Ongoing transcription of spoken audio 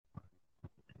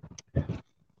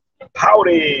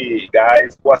Howdy,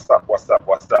 guys. What's up? What's up?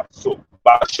 What's up? So,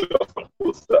 black sugar, some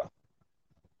cool stuff.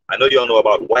 I know you all know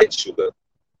about white sugar.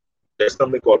 There's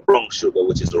something called brown sugar,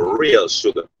 which is real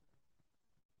sugar.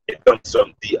 It comes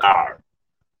from DR.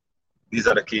 These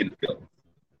are the chemicals.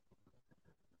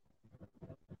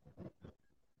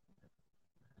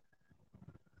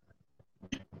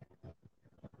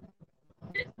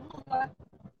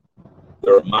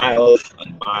 There are miles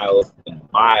and miles and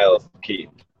miles of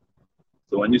cane.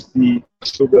 So when you see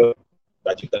sugar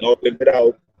that you cannot live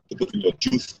without to put in your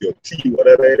juice, your tea,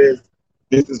 whatever it is,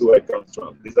 this is where it comes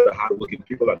from. These are the hardworking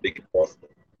people that make it possible.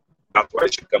 That's why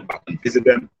you should come back and visit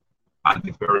them and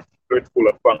be very grateful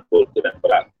and thankful to them for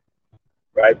that.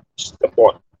 Right?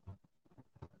 Support.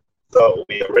 So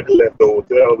we already left the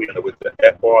hotel. We're going to go to the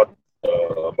airport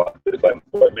about 35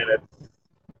 40 minutes.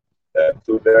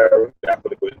 To there, we're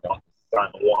actually going down to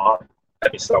San Juan. I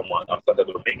mean, San Juan, Santo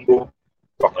Domingo,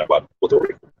 talking about Puerto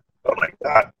Rico, something like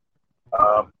that.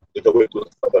 With the way to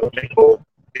Santo Domingo,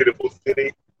 beautiful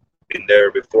city. Been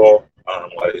there before.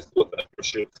 While it's looking at the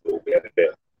ship, so we headed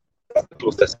there. That's the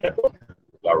closest airport,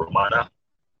 La Romana.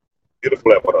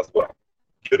 Beautiful airport as well.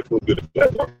 Beautiful, beautiful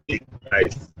airport. Big,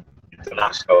 nice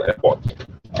international airport.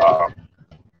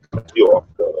 View of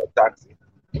the taxi.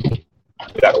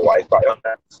 We got a Wi-Fi on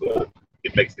that, so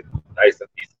it makes it nice and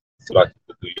easy so that you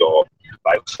can do your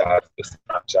live chats, the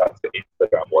Snapchats, the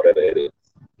Instagram, whatever it is,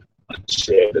 and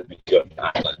share the video on the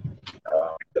island.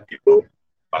 The people,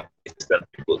 Pakistan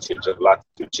people, change your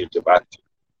latitude, change your attitude.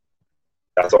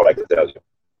 That's all I can tell you.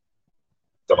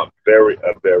 Some very,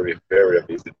 very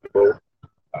amazing people.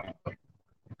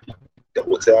 The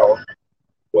hotel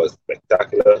was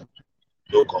spectacular.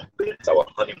 No complaints. Our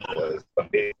honeymoon was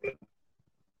amazing.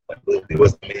 My birthday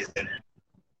was amazing.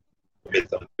 We made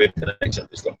some great connections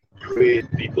with some great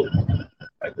people.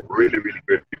 Like really, really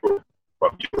great people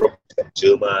from Europe, from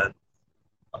German.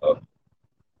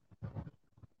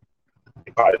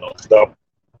 We party non-stop.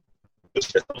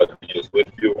 Just share some of the videos with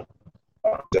you.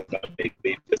 Just gonna make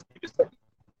just give you some.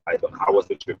 I don't know how was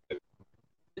the trip.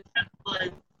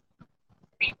 Was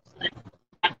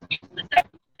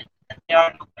there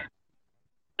are no words.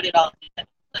 Put it all together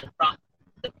from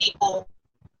the people,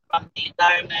 from the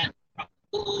environment, from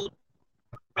the food,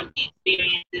 from the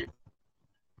experiences.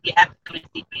 You have to come and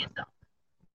see for yourself.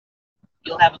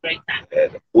 You'll have a great time.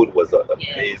 And the food was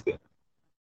amazing.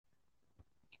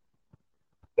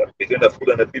 Yeah. Between the food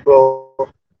and the people,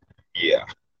 yeah.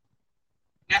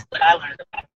 That's what I learned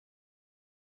about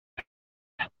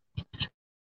it.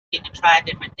 You get to try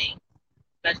different things,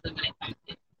 especially when it comes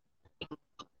to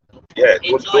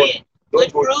enjoy it.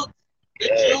 Good fruit,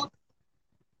 good juice,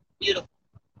 beautiful.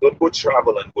 Don't go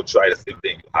travel and go try the same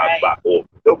thing you have back home.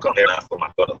 Don't come here and ask for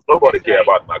McDonald's. Nobody care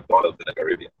about McDonald's in the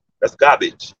Caribbean. That's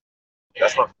garbage.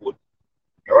 That's not food.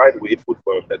 All right, we eat food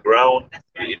from the ground.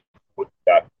 We eat food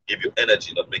that give you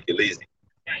energy, not make you lazy.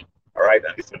 All right,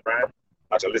 and listen, man,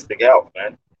 naturalistic health,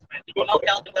 man. You don't know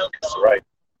health well. That's right.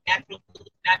 Natural food,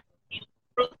 natural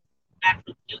fruits,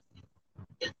 natural juices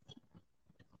is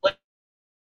what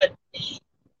we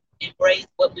embrace,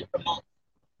 what we promote.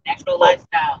 Natural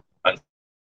lifestyle. And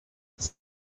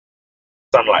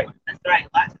sunlight. That's right,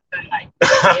 lots of sunlight.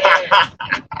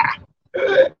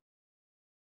 Yeah.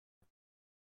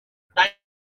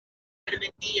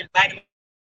 Vitamin D and vitamin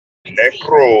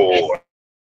Necro.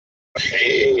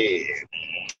 Hey.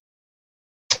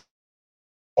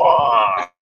 Wow.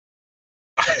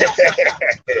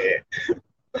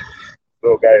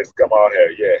 So guys, come out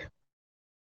here, yeah.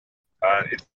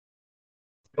 And it's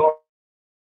not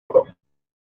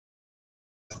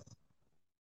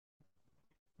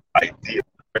ideal,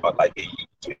 but like a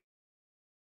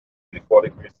 24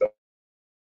 degrees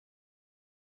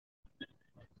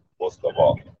most of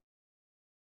all.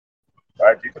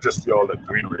 Right? You can just see all the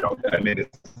greenery out there. I mean,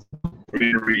 it's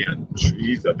greenery and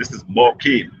trees. And this is more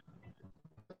cane.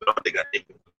 Nothing I think.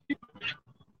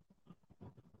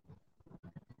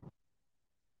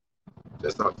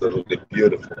 Just absolutely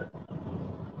beautiful.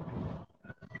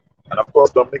 And of course,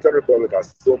 Dominican Republic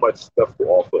has so much stuff to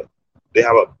offer. They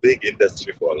have a big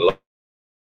industry for a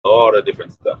lot of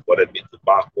different stuff, whether it be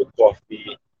tobacco,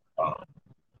 coffee,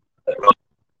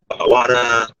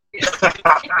 marijuana.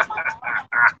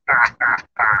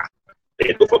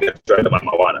 Hey, don't forget to try the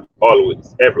marijuana.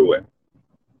 Always, everywhere.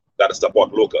 Gotta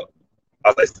support local.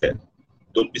 As I said,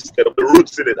 don't be scared of the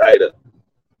roots in it either.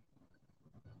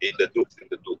 In the dukes.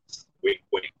 Wink,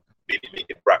 wink. Maybe make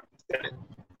it practice.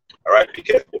 All right, be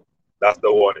careful. That's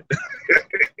the warning.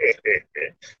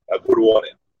 A good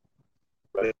warning.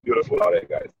 But it's beautiful out there,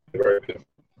 guys. Very beautiful.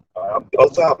 We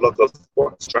also have lots of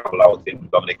sports travel out in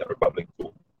Dominican Republic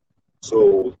too.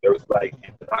 So there's like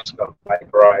international bike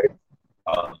rides,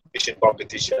 fishing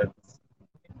competitions,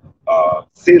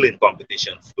 sailing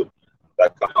competitions too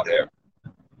that come out here.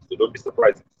 So don't be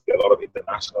surprised if you see a lot of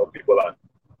international people and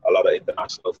a lot of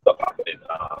international stuff happening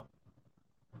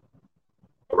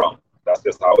around. That's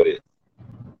just how it is,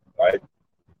 right?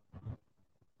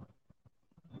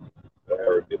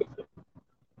 Very beautiful.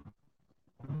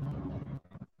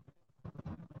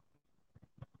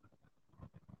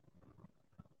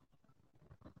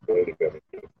 Very, very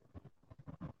beautiful.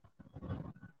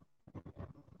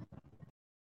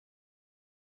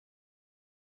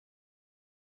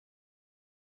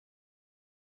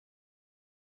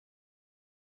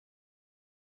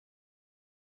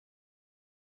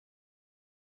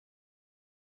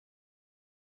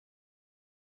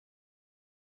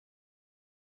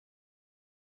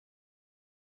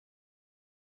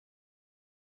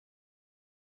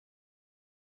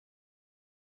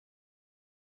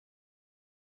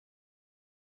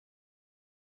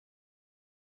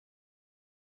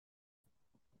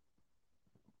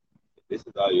 This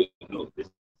is how you know this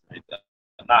is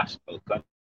a national country.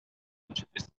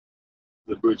 This is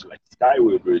a bridge like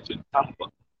Skyway Bridge in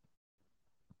Tampa.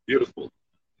 Beautiful.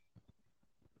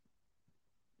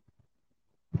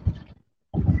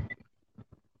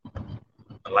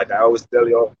 And like I always tell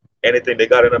y'all, anything they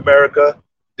got in America,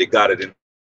 they got it in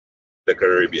the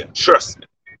Caribbean. Trust me.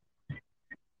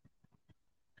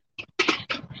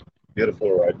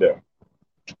 Beautiful right there.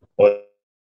 But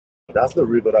that's the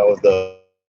river that was the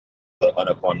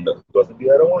Anaconda. It wasn't the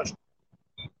other one.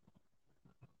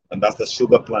 And that's the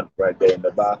sugar plant right there in the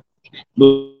back.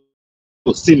 No,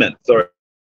 no cement. Sorry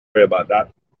about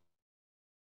that.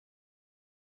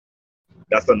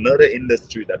 That's another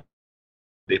industry that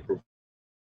they provide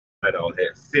out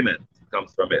here. Cement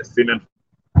comes from it. Cement.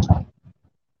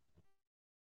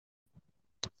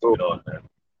 So on, man.